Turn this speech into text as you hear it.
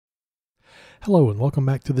Hello and welcome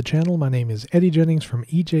back to the channel. My name is Eddie Jennings from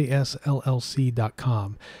EJSLLC.com.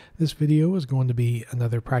 This video is going to be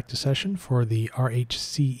another practice session for the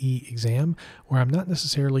RHCE exam where I'm not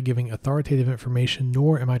necessarily giving authoritative information,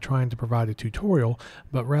 nor am I trying to provide a tutorial,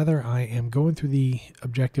 but rather I am going through the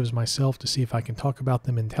objectives myself to see if I can talk about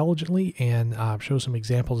them intelligently and show some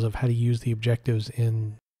examples of how to use the objectives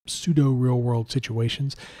in pseudo real-world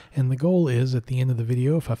situations. And the goal is, at the end of the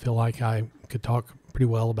video, if I feel like I could talk pretty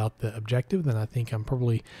well about the objective, then I think I'm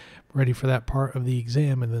probably ready for that part of the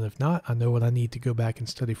exam, and then if not, I know what I need to go back and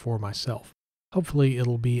study for myself. Hopefully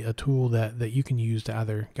it'll be a tool that you can use to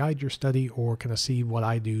either guide your study or kind of see what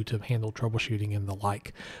I do to handle troubleshooting and the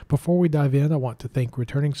like. Before we dive in, I want to thank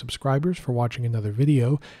returning subscribers for watching another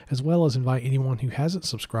video, as well as invite anyone who hasn't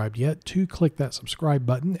subscribed yet to click that subscribe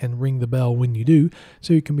button and ring the bell when you do,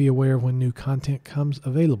 so you can be aware of when new content comes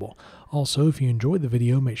available. Also, if you enjoyed the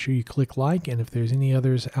video, make sure you click like, and if there's any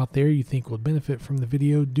others out there you think would benefit from the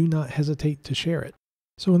video, do not hesitate to share it.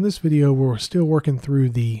 So in this video, we're still working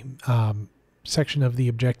through the section of the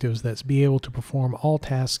objectives that's be able to perform all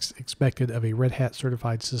tasks expected of a Red Hat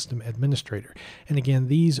certified system administrator. And again,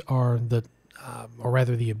 these are the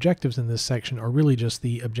the objectives in this section are really just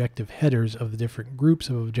the objective headers of the different groups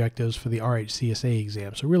of objectives for the RHCSA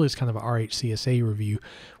exam. So really it's kind of a RHCSA review,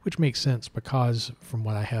 which makes sense because from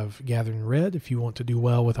what I have gathered and read, if you want to do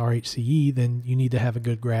well with RHCE, then you need to have a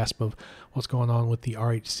good grasp of what's going on with the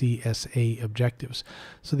RHCSA objectives.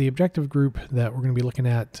 So the objective group that we're going to be looking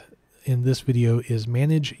at in this video is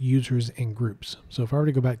manage users and groups. So if I were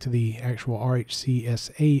to go back to the actual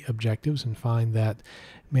RHCSA objectives and find that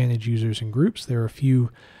manage users and groups, there are a few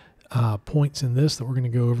points in this that we're going to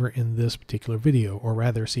go over in this particular video, or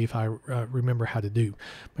rather see if I remember how to do,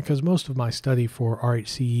 because most of my study for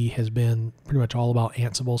RHCE has been pretty much all about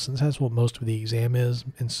Ansible, since that's what most of the exam is.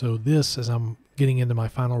 And so this, as I'm getting into my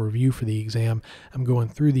final review for the exam, I'm going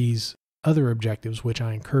through these other objectives, which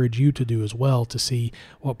I encourage you to do as well, to see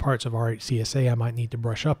what parts of RHCSA I might need to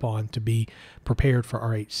brush up on to be prepared for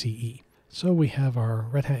RHCE. So we have our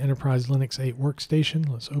Red Hat Enterprise Linux 8 workstation.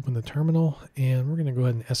 Let's open the terminal, and we're going to go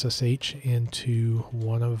ahead and SSH into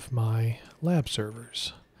one of my lab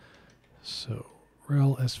servers. So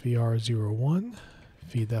rel svr01,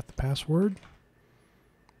 feed that the password.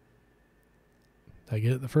 Did I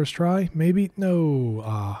get it the first try? Maybe?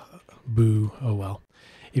 No. Boo. Oh well.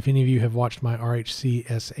 If any of you have watched my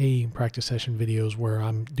RHCSA practice session videos where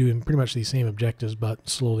I'm doing pretty much these same objectives but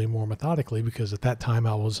slowly more methodically, because at that time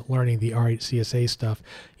I was learning the RHCSA stuff,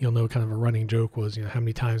 you'll know kind of a running joke was, how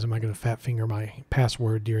many times am I going to fat finger my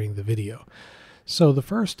password during the video. So the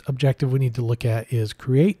first objective we need to look at is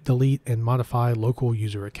create, delete, and modify local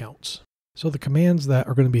user accounts. So the commands that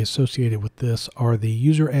are going to be associated with this are the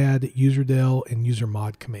user add, userdel, and user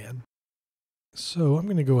mod command. So I'm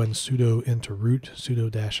going to go ahead and sudo into root,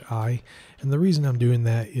 sudo-i, and the reason I'm doing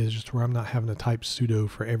that is just where I'm not having to type sudo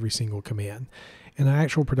for every single command. In an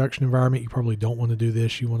actual production environment, you probably don't want to do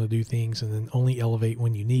this. You want to do things and then only elevate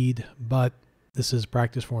when you need, but this is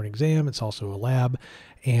practice for an exam. It's also a lab,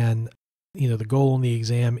 and the goal in the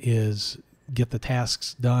exam is get the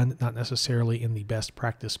tasks done, not necessarily in the best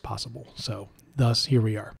practice possible. So thus, here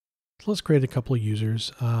we are. So let's create a couple of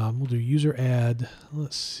users. We'll do user add,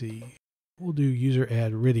 let's see. We'll do user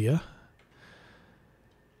add Rydia,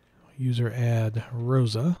 user add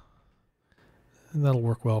Rosa, and that'll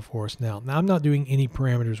work well for us now. Now I'm not doing any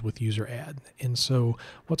parameters with user add, and so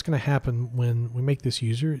what's going to happen when we make this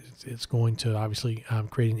user, it's going to obviously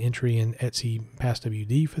create an entry in etc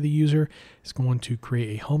passwd for the user. It's going to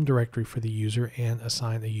create a home directory for the user and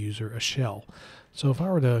assign a user a shell. So if I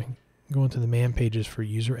were to go into the man pages for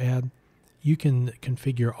user add, you can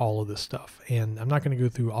configure all of this stuff, and I'm not going to go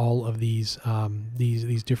through all of these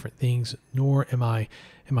different things, nor am I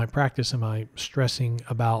in my practice am I stressing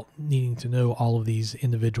about needing to know all of these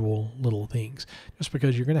individual little things, just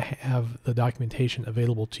because you're going to have the documentation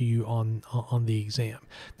available to you on the exam.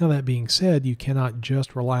 Now that being said, you cannot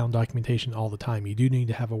just rely on documentation all the time. You do need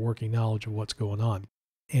to have a working knowledge of what's going on,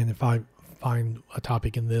 and if I find a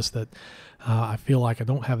topic in this that I feel like I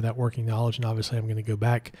don't have that working knowledge, and obviously I'm going to go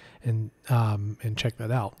back and check that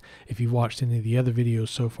out. If you've watched any of the other videos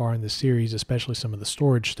so far in this series, especially some of the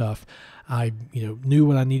storage stuff, I knew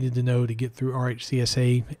what I needed to know to get through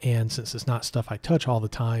RHCSA, and since it's not stuff I touch all the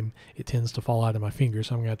time, it tends to fall out of my fingers,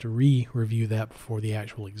 so I'm going to have to re-review that before the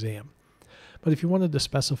actual exam. But if you wanted to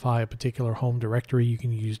specify a particular home directory, you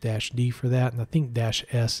can use -d for that, and I think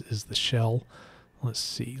 -s is the shell. Let's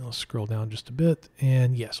see, let's scroll down just a bit,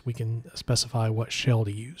 and yes, we can specify what shell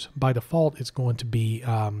to use. By default, it's going to be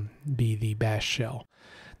the bash shell.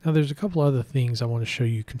 Now there's a couple other things I want to show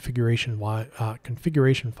you configuration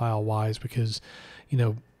file wise, because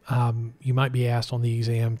you might be asked on the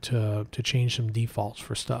exam to change some defaults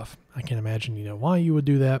for stuff. I can imagine why you would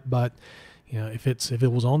do that, but if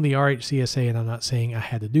it was on the RHCSA, and I'm not saying I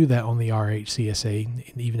had to do that on the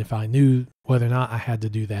RHCSA, and even if I knew whether or not I had to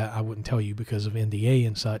do that, I wouldn't tell you because of NDA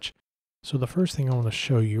and such. So the first thing I want to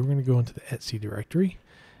show you, we're going to go into the etc directory,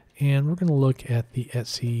 and we're going to look at the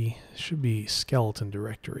etc, should be skeleton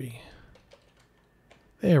directory.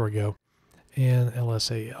 There we go. And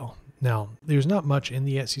LSAL. Now, there's not much in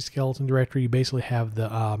the etc skeleton directory. You basically have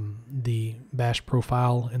the bash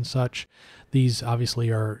profile and such. These obviously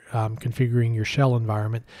are configuring your shell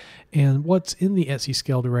environment. And what's in the etc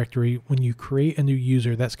skeleton directory, when you create a new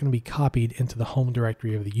user, that's going to be copied into the home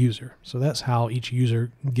directory of the user. So that's how each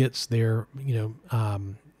user gets their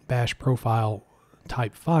bash profile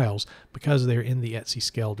type files, because they're in the etc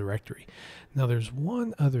skeleton directory. Now there's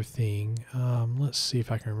one other thing. Let's see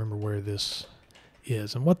if I can remember where this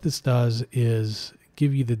is. And what this does is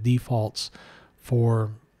give you the defaults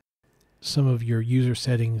for some of your user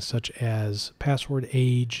settings, such as password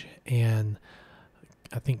age and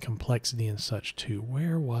I think complexity and such too.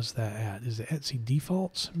 Where was that at? Is it etc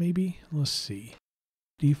defaults maybe? Let's see.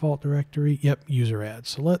 Default directory. Yep, user add.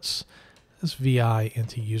 So let's VI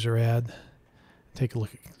into user add. Take a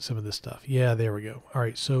look at some of this stuff. Yeah, there we go. All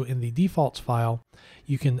right, so in the defaults file,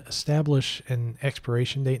 you can establish an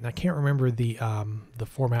expiration date, and I can't remember the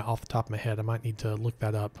format off the top of my head. I might need to look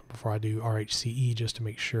that up before I do RHCE just to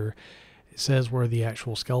make sure. It says where the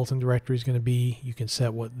actual skeleton directory is going to be. You can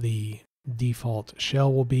set what the default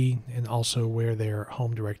shell will be, and also where their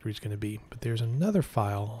home directory is going to be. But there's another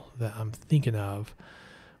file that I'm thinking of.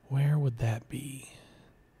 Where would that be?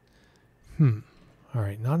 All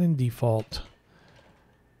right, not in default.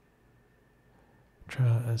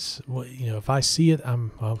 Well, if I see it,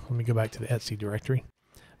 well, let me go back to the etc directory.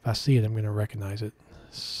 If I see it, I'm going to recognize it.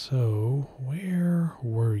 So where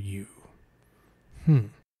were you?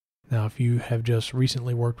 Now, if you have just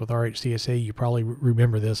recently worked with RHCSA, you probably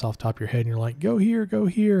remember this off the top of your head, and you're like, go here, go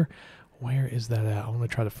here. Where is that at? I'm going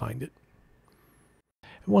to try to find it.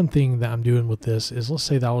 One thing that I'm doing with this is, let's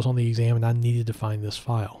say that I was on the exam and I needed to find this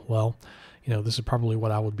file. Well, this is probably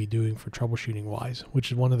what I would be doing for troubleshooting wise,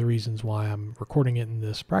 which is one of the reasons why I'm recording it in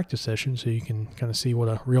this practice session, so you can kind of see what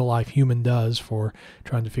a real life human does for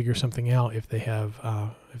trying to figure something out if they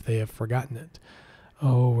have forgotten it.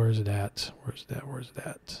 Oh, where's it at? Where's it at? Where's it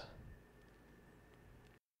at?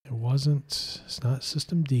 It's not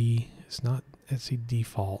system D. It's not etc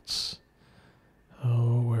defaults.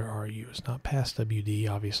 Oh, where are you? It's not past WD,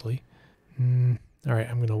 obviously. All right,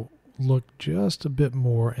 I'm going to look just a bit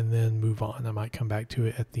more and then move on. I might come back to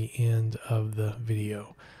it at the end of the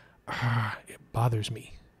video. It bothers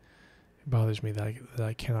me. It bothers me that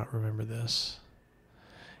I cannot remember this.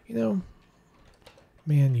 Man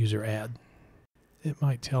user add. It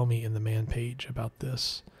might tell me in the man page about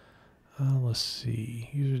this. Let's see.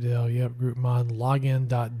 Userdel, yep, group mod,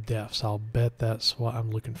 login.defs. I'll bet that's what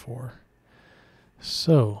I'm looking for.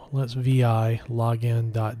 So let's VI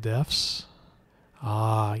login.defs.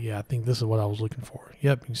 Yeah, I think this is what I was looking for.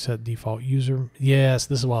 Yep, you can set default user. Yes,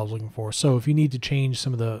 this is what I was looking for. So if you need to change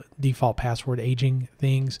some of the default password aging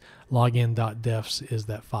things, login.defs is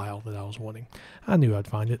that file that I was wanting. I knew I'd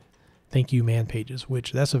find it. Thank you, man pages,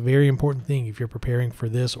 which that's a very important thing if you're preparing for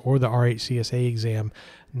this or the RHCSA exam.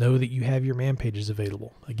 Know that you have your man pages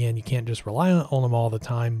available. Again, you can't just rely on them all the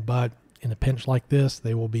time, but in a pinch like this,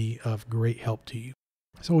 they will be of great help to you.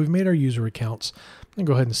 So we've made our user accounts. I'm going to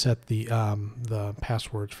go ahead and set the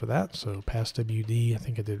passwords for that. So passwd, I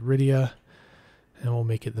think I did Rydia, and we'll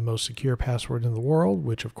make it the most secure password in the world,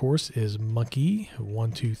 which of course is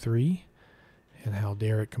monkey123. And how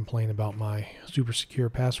dare it complain about my super secure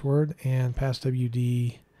password. And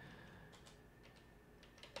passwd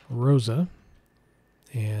Rosa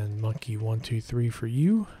and monkey123 for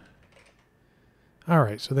you. All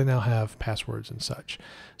right, so they now have passwords and such.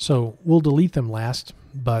 So we'll delete them last,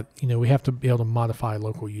 but we have to be able to modify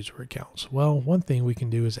local user accounts. Well, one thing we can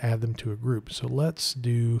do is add them to a group. So let's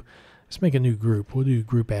make a new group. We'll do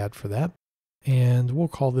group add for that. And we'll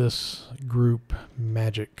call this group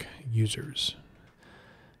magic users.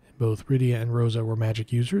 Both Rydia and Rosa were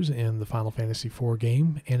magic users in the Final Fantasy IV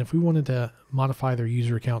game. And if we wanted to modify their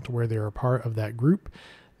user account to where they're a part of that group,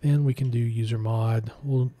 then we can do user mod.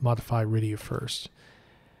 We'll modify Rydia first.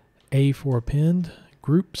 A for append,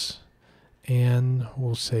 groups, and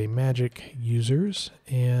we'll say magic users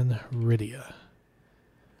and Rydia.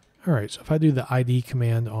 All right, so if I do the ID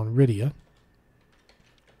command on Rydia,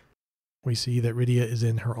 We see that Rydia is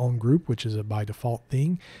in her own group, which is a by default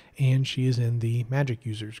thing, and she is in the magic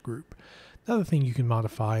users group. Another thing you can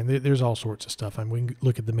modify, and there's all sorts of stuff. I mean, we can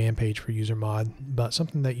look at the man page for user mod, but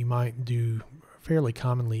something that you might do fairly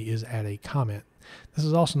commonly is add a comment. This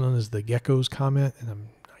is also known as the geckos comment, and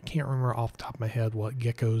I can't remember off the top of my head what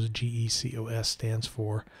geckos, G-E-C-O-S, stands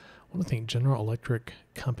for. I want to think General Electric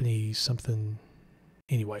Company something,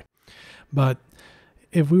 anyway. But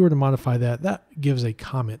if we were to modify that, that gives a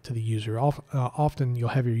comment to the user. Often you'll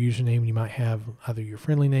have your username, and you might have either your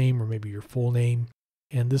friendly name or maybe your full name.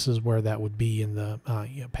 And this is where that would be in the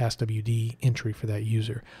passwd entry for that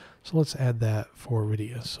user. So let's add that for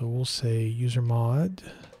Rydia. So we'll say usermod-c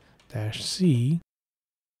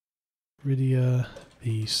Rydia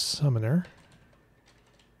the summoner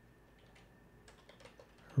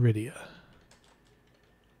Rydia.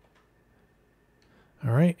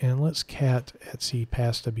 All right, and let's cat etc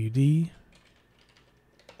passwd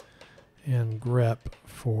and grep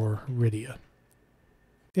for Rydia.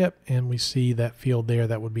 Yep, and we see that field there,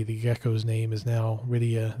 that would be the gecko's name, is now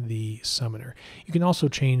Rydia the summoner. You can also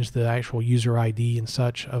change the actual user ID and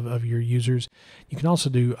such of your users. You can also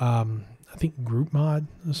do, I think, group mod.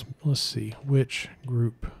 Let's see, which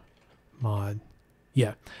group mod.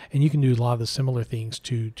 Yeah, and you can do a lot of the similar things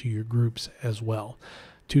to your groups as well.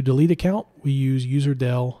 To delete account, we use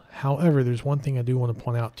userdel. However, there's one thing I do want to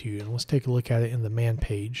point out to you, and let's take a look at it in the man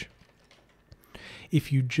page.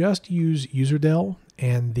 If you just use userdel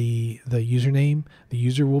and the username, the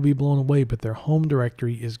user will be blown away, but their home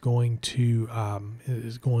directory is going to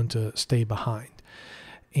stay behind.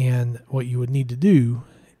 And what you would need to do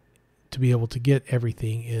to be able to get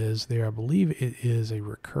everything is there. I believe it is a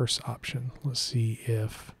recurse option. Let's see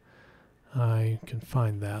if I can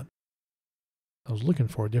find that. I was looking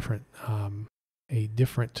for a different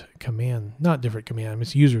command, not different command. I mean,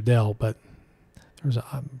 it's userdel, but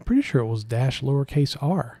I'm pretty sure it was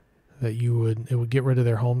 -r that it would get rid of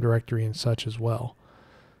their home directory and such as well.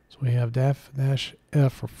 So we have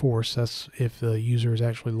 -f for force. That's if the user is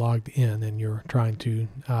actually logged in and you're trying to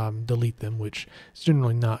delete them, which is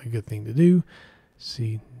generally not a good thing to do.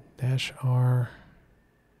 See -r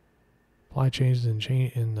apply changes in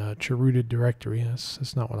chrooted directory.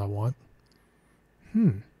 That's not what I want.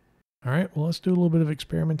 All right, well, let's do a little bit of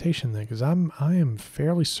experimentation then, because I am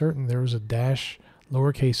fairly certain there was a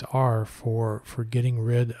 -r for getting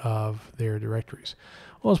rid of their directories.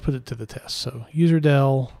 Well, let's put it to the test. So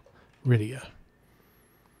userdel Rydia.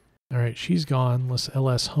 All right, she's gone. Let's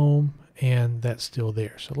ls home, and that's still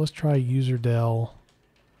there. So let's try userdel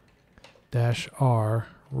 -r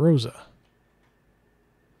Rosa.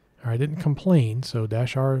 All right, I didn't complain, so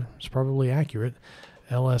 -r is probably accurate.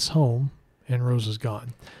 ls home, and Rosa's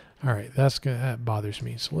gone. All right, that bothers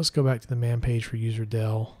me. So let's go back to the man page for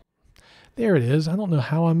userdel. There it is. I don't know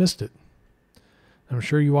how I missed it. I'm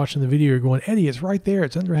sure you watching the video are going, Eddie, it's right there.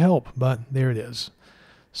 It's under help, but there it is.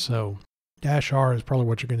 So -r is probably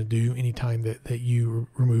what you're going to do anytime that you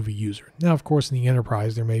remove a user. Now, of course, in the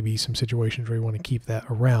enterprise, there may be some situations where you want to keep that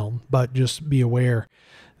around, but just be aware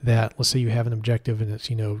that, let's say you have an objective and it's,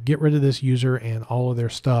 get rid of this user and all of their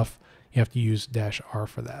stuff. You have to use -r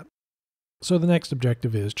for that. So the next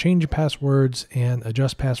objective is change passwords and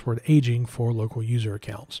adjust password aging for local user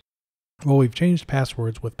accounts. Well, we've changed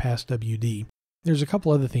passwords with passwd. There's a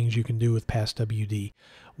couple other things you can do with passwd.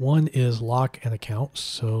 One is lock an account.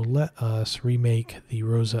 So let us remake the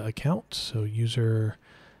Rosa account. So user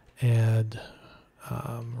add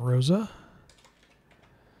Rosa.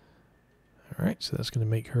 All right, so that's going to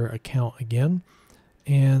make her account again.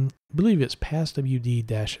 And I believe it's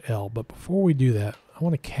passwd-l. But before we do that, I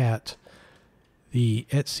want to cat the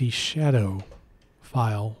etc shadow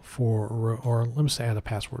file or let me say add a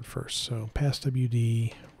password first. So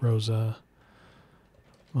passwd Rosa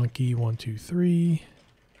monkey123,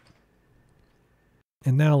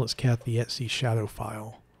 and now let's cat the etc shadow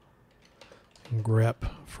file and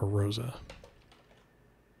grep for Rosa.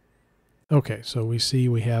 Okay, so we see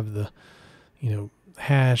we have the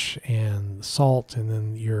hash and the salt, and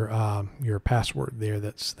then your password there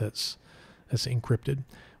that's encrypted.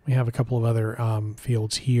 We have a couple of other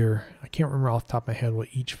fields here. I can't remember off the top of my head what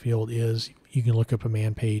each field is. You can look up a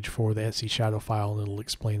man page for the etc shadow file and it'll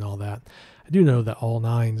explain all that. I do know that all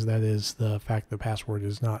nines, that is the fact the password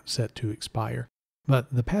is not set to expire.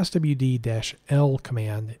 But the passwd-l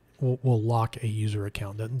command will lock a user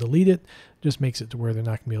account. Doesn't delete it, just makes it to where they're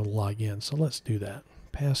not going to be able to log in. So let's do that.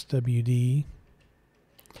 Passwd-l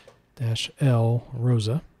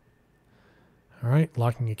Rosa. All right,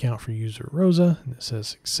 locking account for user Rosa, and it says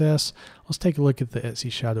success. Let's take a look at the etc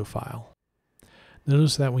shadow file.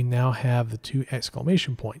 Notice that we now have the 2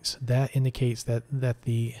 exclamation points. That indicates that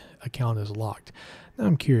the account is locked. Now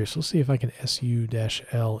I'm curious. Let's see if I can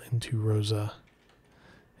su-l into Rosa.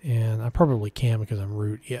 And I probably can because I'm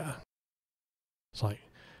root. Yeah. It's like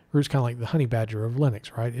root's kind of like the honey badger of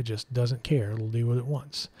Linux, right? It just doesn't care. It'll do what it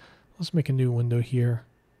wants. Let's make a new window here.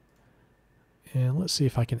 And let's see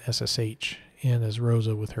if I can SSH in as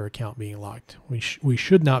Rosa with her account being locked. We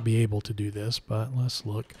should not be able to do this, but let's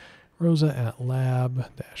look. Rosa at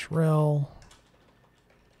lab-rel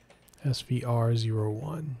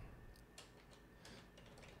svr01.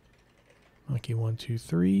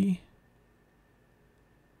 Monkey123.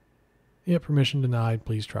 Yeah, permission denied.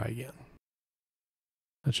 Please try again.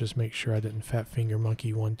 Let's just make sure I didn't fat finger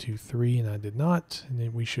monkey123, and I did not. And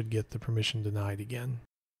then we should get the permission denied again.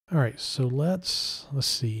 All right, so let's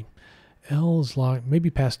see. L is locked. Maybe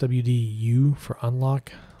pass WD U for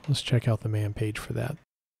unlock. Let's check out the man page for that.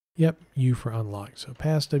 Yep, U for unlock. So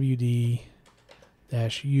pass WD-U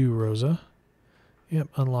Rosa. Yep,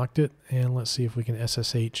 unlocked it. And let's see if we can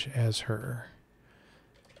SSH as her.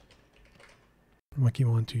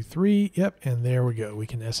 Monkey123. Yep, and there we go. We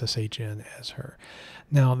can SSH in as her.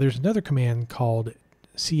 Now, there's another command called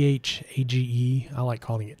CHAGE. I like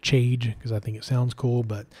calling it Chage because I think it sounds cool,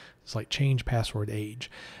 but it's like change password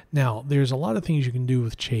age. Now, there's a lot of things you can do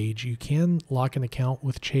with Chage. You can lock an account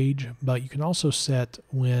with Chage, but you can also set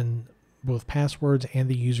when both passwords and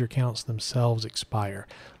the user accounts themselves expire.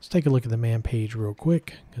 Let's take a look at the man page real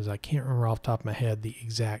quick because I can't remember off the top of my head the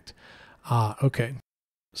exact. Okay.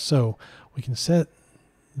 So we can set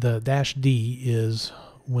the -D is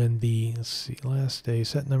when the, let's see, last day,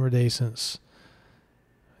 set number of days since.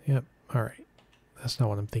 Yep. All right. That's not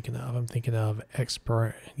what I'm thinking of. I'm thinking of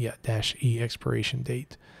 -E expiration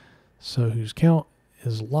date. So whose account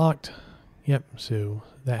is locked. Yep. So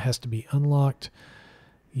that has to be unlocked.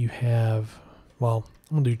 You have, well,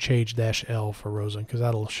 I'm going to do change-L for Rosa because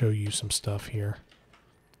that'll show you some stuff here.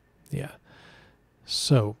 Yeah.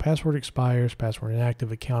 So password expires, password inactive,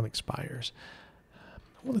 account expires.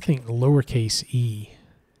 I want to think lowercase e.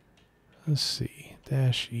 Let's see,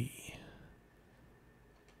 -E.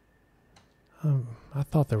 I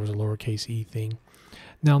thought there was a lowercase e thing.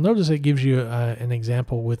 Now notice it gives you an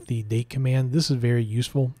example with the date command. This is very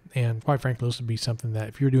useful, and quite frankly, this would be something that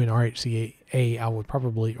if you're doing RHCA, I would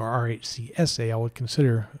probably, or RHCSA, I would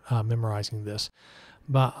consider memorizing this.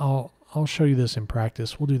 But I'll show you this in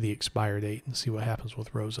practice. We'll do the expire date and see what happens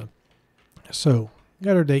with Rosa. So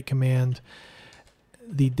got our date command.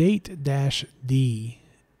 The date-D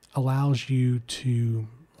allows you to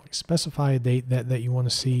specify a date that you want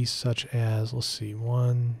to see, such as, let's see,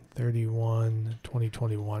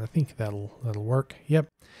 1/31/2021. I think that'll work. Yep.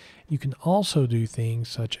 You can also do things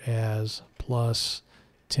such as plus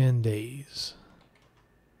 10 days.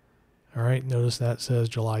 All right, notice that says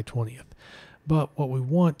July 20th. But what we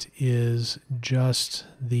want is just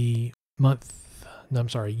the month, no, I'm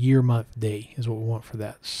sorry, year, month, day is what we want for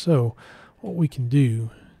that. So what we can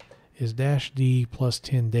do is -D plus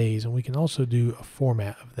 10 days, and we can also do a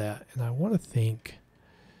format of that. And I want to think,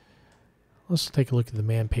 let's take a look at the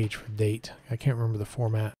man page for date. I can't remember the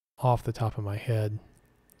format off the top of my head.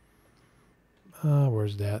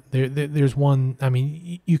 Where's that? There's one, I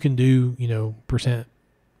mean, you can do, you know, %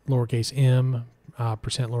 lowercase m,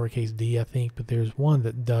 % lowercase d, I think, but there's one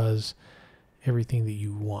that does everything that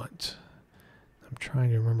you want. I'm trying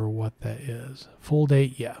to remember what that is. Full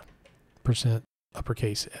date, yeah. %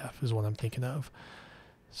 uppercase F is what I'm thinking of.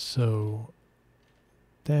 So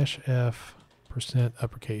 -F %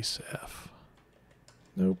 uppercase F.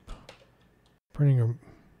 Nope. Printing or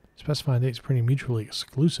specifying dates printing mutually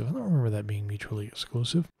exclusive. I don't remember that being mutually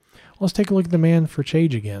exclusive. Let's take a look at the man for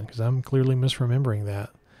Chage again, because I'm clearly misremembering that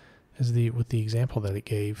as with the example that it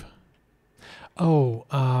gave. Oh,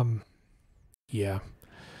 yeah.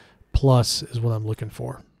 Plus is what I'm looking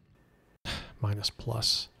for. Minus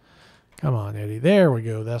plus. Come on, Eddie. There we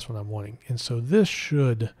go. That's what I'm wanting. And so this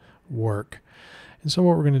should work. And so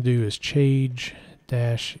what we're going to do is change-E.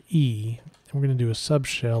 And we're going to do a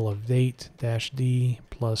subshell of date-D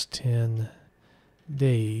plus 10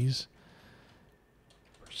 days,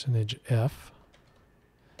 %F.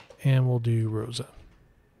 And we'll do Rosa.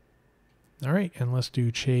 All right. And let's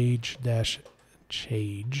do change,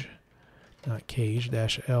 not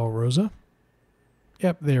cage-L Rosa.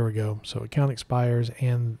 Yep, there we go. So account expires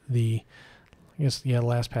and the, I guess, yeah,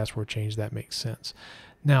 last password change, that makes sense.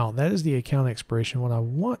 Now, that is the account expiration. What I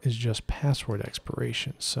want is just password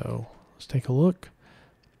expiration. So let's take a look.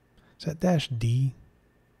 Is that -D?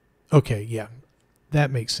 Okay, yeah, that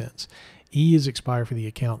makes sense. E is expire for the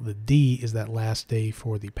account. The D is that last day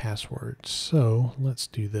for the password. So let's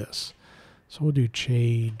do this. So we'll do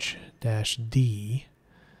change-d,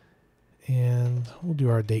 and we'll do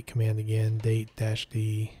our date command again,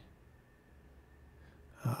 date-d.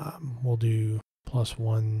 We'll do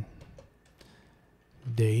 +1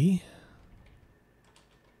 day,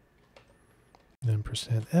 then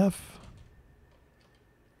 %f,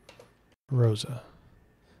 Rosa.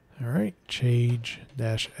 All right,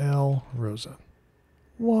 change-l, Rosa.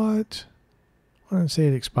 What? I didn't say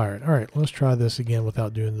it expired. All right, let's try this again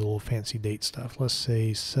without doing the little fancy date stuff. Let's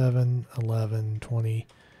say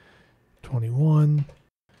 7/11/2021,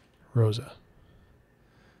 Rosa.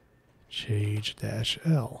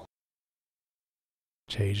 Change-l.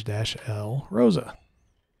 Change-l, Rosa.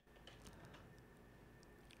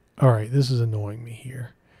 All right, this is annoying me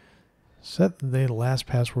here. Set the day the last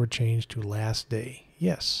password change to last day.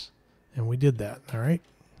 Yes, and we did that. All right,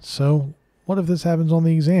 so what if this happens on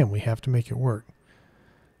the exam? We have to make it work.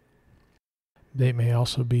 Date may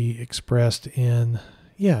also be expressed in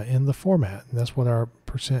the format, and that's what our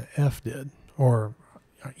 %f did, or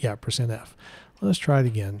 %f. Let's try it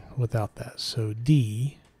again without that. So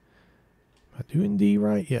D, am I doing D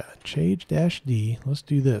right? Yeah, change-d, let's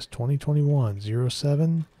do this, 2021,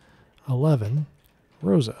 07/11,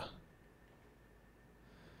 Rosa.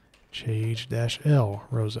 Change-l,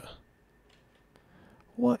 Rosa.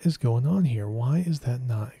 What is going on here? Why is that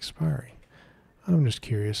not expiring? I'm just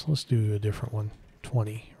curious. Let's do a different one.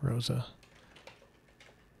 20, Rosa.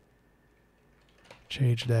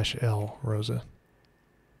 Change-l, Rosa.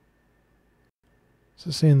 So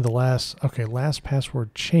saying the last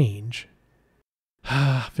password change.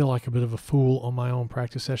 I feel like a bit of a fool on my own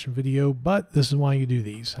practice session video, but this is why you do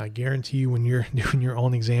these. I guarantee you when you're doing your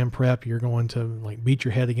own exam prep, you're going to like beat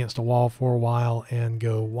your head against a wall for a while and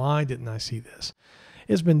go, why didn't I see this?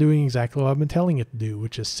 It's been doing exactly what I've been telling it to do,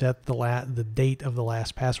 which is set the date of the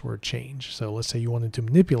last password change. So let's say you wanted to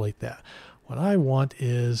manipulate that. What I want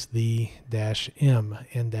is the -m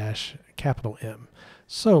and -M.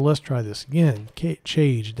 So let's try this again.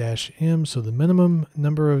 Change-m, so the minimum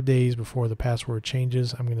number of days before the password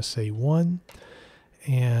changes, I'm going to say 1,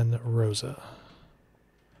 and Rosa.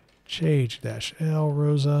 Change-l,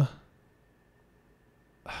 Rosa.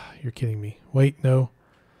 You're kidding me. Wait, no.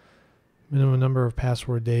 Minimum number of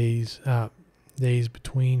password days, days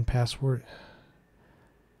between password,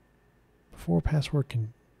 before password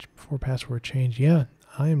change. Yeah,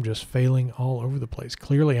 I am just failing all over the place.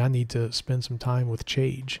 Clearly, I need to spend some time with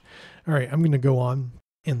change. All right, I'm going to go on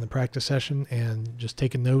in the practice session and just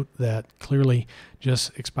take a note that clearly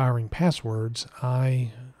just expiring passwords,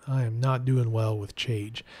 I am not doing well with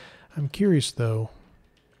change. I'm curious though,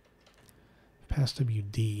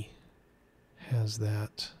 passwd has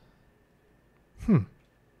that.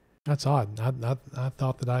 That's odd. I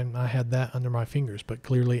thought that I had that under my fingers, but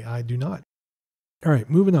clearly I do not. All right,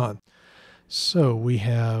 moving on. So we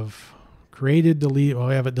have created, delete. Well,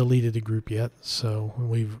 we haven't deleted a group yet. So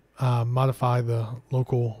we've modified the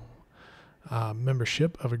local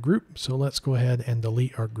membership of a group. So let's go ahead and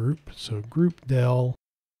delete our group. So group del,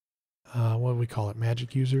 what do we call it?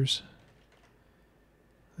 Magic users.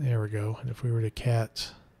 There we go. And if we were to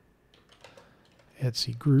cat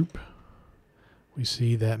etc group, we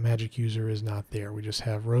see that magic user is not there. We just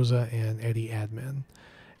have Rosa and Eddie admin.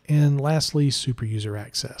 And lastly, superuser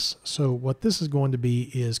access. So what this is going to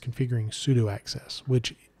be is configuring sudo access,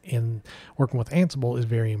 which in working with Ansible is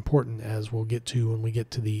very important, as we'll get to when we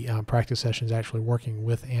get to the practice sessions actually working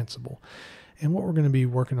with Ansible. And what we're going to be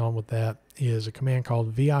working on with that is a command called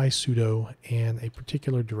vi sudo and a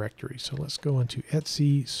particular directory. So let's go into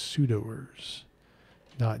etc sudoers.d.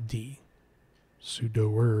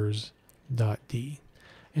 sudoers.d.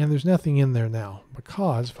 And there's nothing in there now,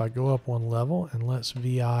 because if I go up one level and let's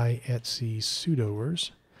vi etc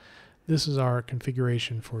sudoers, this is our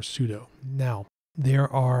configuration for sudo. Now, there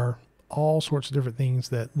are all sorts of different things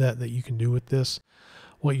that you can do with this.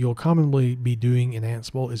 What you'll commonly be doing in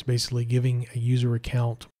Ansible is basically giving a user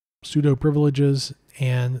account sudo privileges,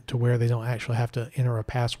 and to where they don't actually have to enter a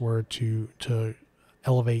password to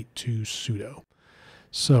elevate to sudo.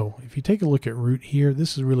 So if you take a look at root here,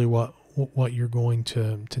 this is really what you're going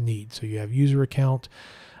to need. So you have user account.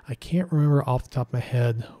 I can't remember off the top of my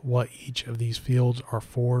head what each of these fields are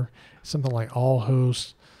for. Something like all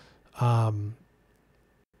hosts, I'm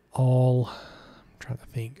trying to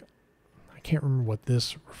think. I can't remember what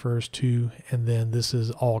this refers to. And then this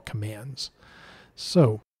is all commands.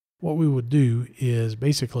 So what we would do is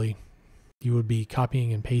basically you would be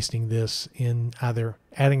copying and pasting this in, either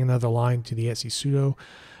adding another line to the etc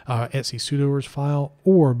sudoers file,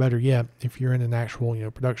 or better yet, if you're in an actual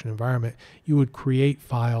production environment, you would create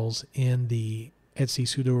files in the etc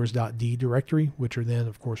sudoers.d directory, which are then,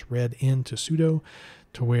 of course, read into sudo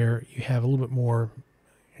to where you have a little bit more,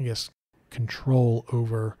 I guess, control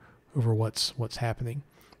over what's happening.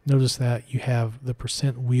 Notice that you have the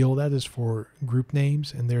 %wheel, that is for group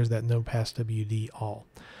names, and there's that no pass WD all.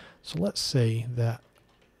 So let's say that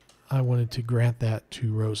I wanted to grant that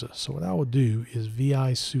to Rosa. So what I will do is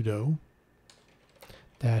vi sudo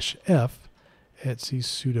 -f etc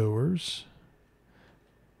sudoers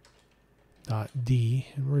 .d,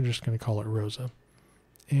 and we're just going to call it Rosa.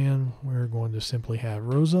 And we're going to simply have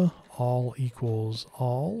Rosa all equals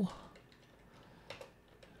all,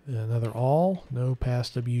 then another all, no pass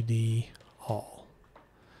WD all.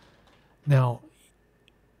 Now,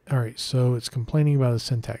 all right, so it's complaining about a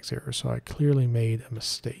syntax error, so I clearly made a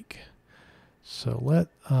mistake. So let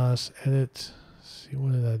us edit. See,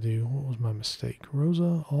 what did I do? What was my mistake?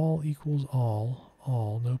 Rosa all equals all,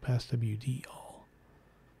 no pass WD all.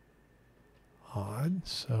 Odd.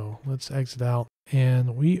 So let's exit out,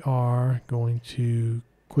 and we are going to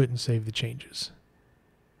quit and save the changes.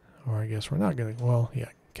 Or I guess we're not going to. Well,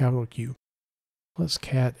 yeah, capital Q. Let's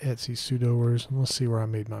cat etc sudoers, and let's see where I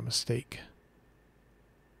made my mistake.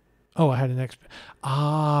 Oh, I had an extra.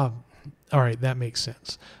 All right, that makes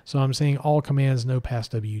sense. So I'm saying all commands no pass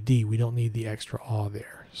WD. We don't need the extra aw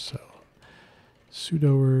there. So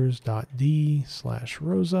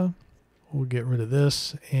sudoers.d/Rosa. We'll get rid of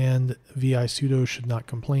this, and vi sudo should not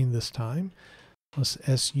complain this time. Let's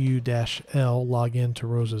su-l log into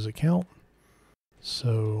Rosa's account.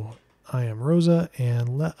 So I am Rosa,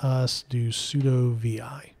 and let us do sudo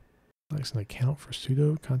vi. That's an account for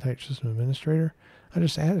sudo contact system administrator. I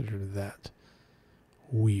just added her to that.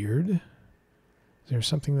 Weird. Is there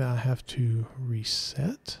something that I have to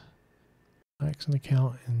reset? Max an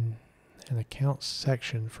account in an account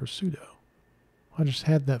section for sudo. I just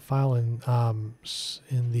had that file in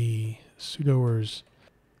the sudoers.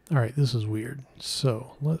 All right, this is weird.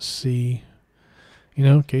 So let's see. You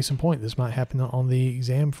know, case in point, this might happen on the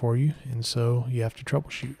exam for you, and so you have to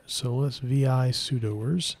troubleshoot. So let's vi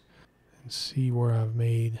sudoers and see where I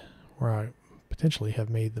potentially have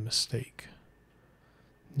made the mistake.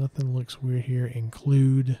 Nothing looks weird here.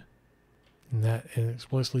 Include, and that it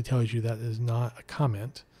explicitly tells you that is not a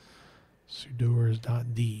comment.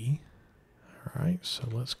 Sudoers.d. All right, so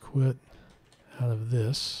let's quit out of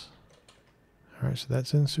this. All right, so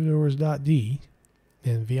that's in sudoers.d,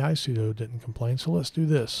 and vi sudo didn't complain. So let's do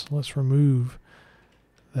this. Let's remove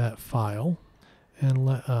that file, and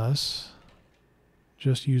let us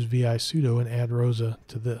just use vi sudo and add Rosa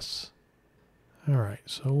to this. All right,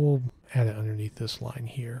 so we'll add it underneath this line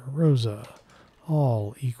here. Rosa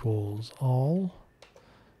all equals all,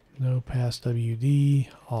 no pass WD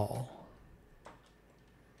all.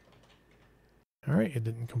 All right, it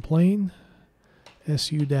didn't complain.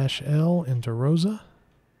 su-l into Rosa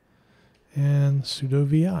and sudo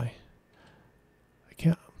vi. I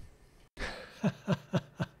can't. I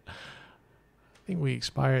think we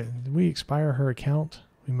expired. Did we expire her account?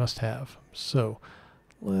 We must have. So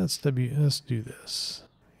let's do this.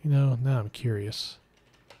 You know, now I'm curious.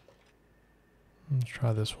 Let's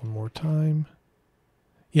try this one more time.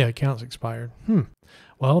 Yeah, account's expired.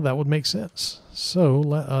 Well, that would make sense. So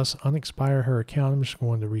let us unexpire her account. I'm just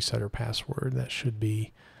going to reset her password. That should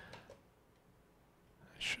be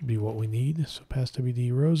what we need. So pass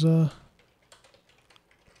WD Rosa.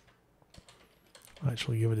 I'll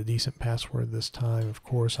actually give it a decent password this time. Of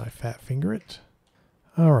course, I fat finger it.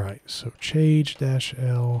 All right, so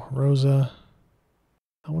change-l Rosa.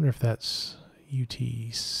 I wonder if that's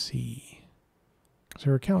UTC. Because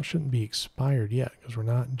her account shouldn't be expired yet because we're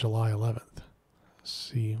not July 11th. Let's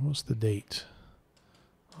see, what's the date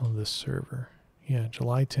on this server? Yeah,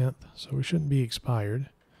 July 10th, so we shouldn't be expired.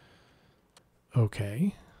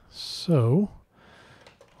 Okay, so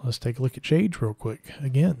let's take a look at Change real quick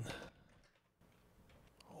again.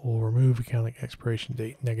 We'll remove account expiration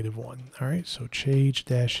date -1. All right, so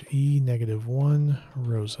change-e -1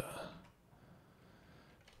 Rosa.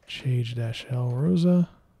 Change-l Rosa.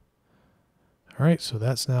 All right, so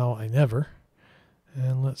that's now a never.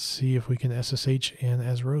 And let's see if we can SSH in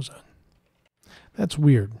as Rosa. That's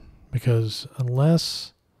weird because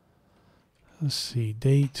unless, let's see,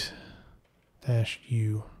 date-u.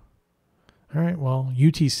 All right, well,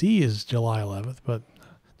 UTC is July 11th, but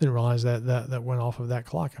didn't realize that went off of that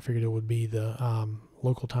clock. I figured it would be the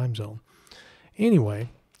local time zone. Anyway,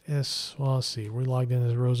 well, let's see. We logged in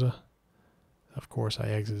as Rosa. Of course, I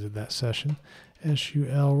exited that session.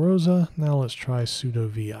 SUL Rosa. Now let's try sudo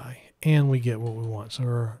vi, and we get what we want.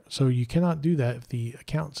 So you cannot do that if the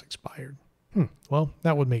account's expired. Well,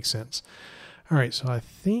 that would make sense. All right, so I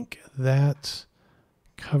think that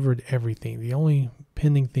covered everything. The only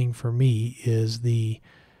pending thing for me is the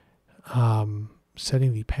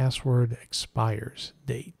setting the password expires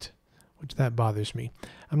date, which that bothers me.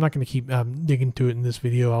 I'm not going to keep digging to it in this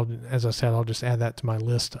video. As I said, I'll just add that to my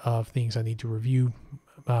list of things I need to review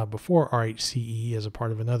before RHCE as a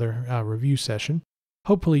part of another review session.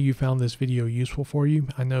 Hopefully you found this video useful for you.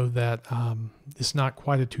 I know that it's not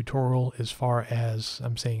quite a tutorial as far as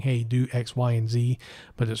I'm saying, hey, do X, Y, and Z,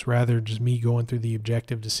 but it's rather just me going through the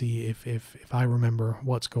objective to see if I remember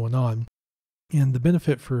what's going on. And the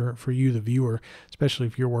benefit for you, the viewer, especially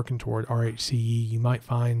if you're working toward RHCE, you might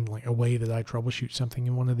find like a way that I troubleshoot something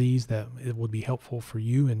in one of these that it would be helpful for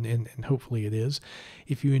you, and hopefully it is.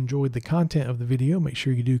 If you enjoyed the content of the video, make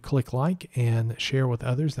sure you do click like and share with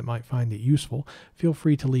others that might find it useful. Feel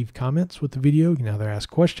free to leave comments with the video. You can either ask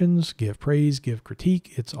questions, give praise, give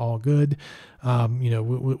critique. It's all good,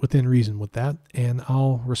 within reason with that. And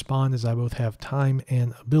I'll respond as I both have time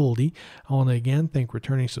and ability. I want to again thank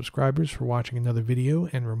returning subscribers for watching another video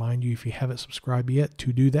and remind you, if you haven't subscribed yet,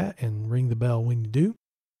 to do that and ring the bell when you do.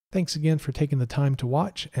 Thanks again for taking the time to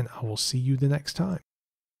watch, and I will see you the next time.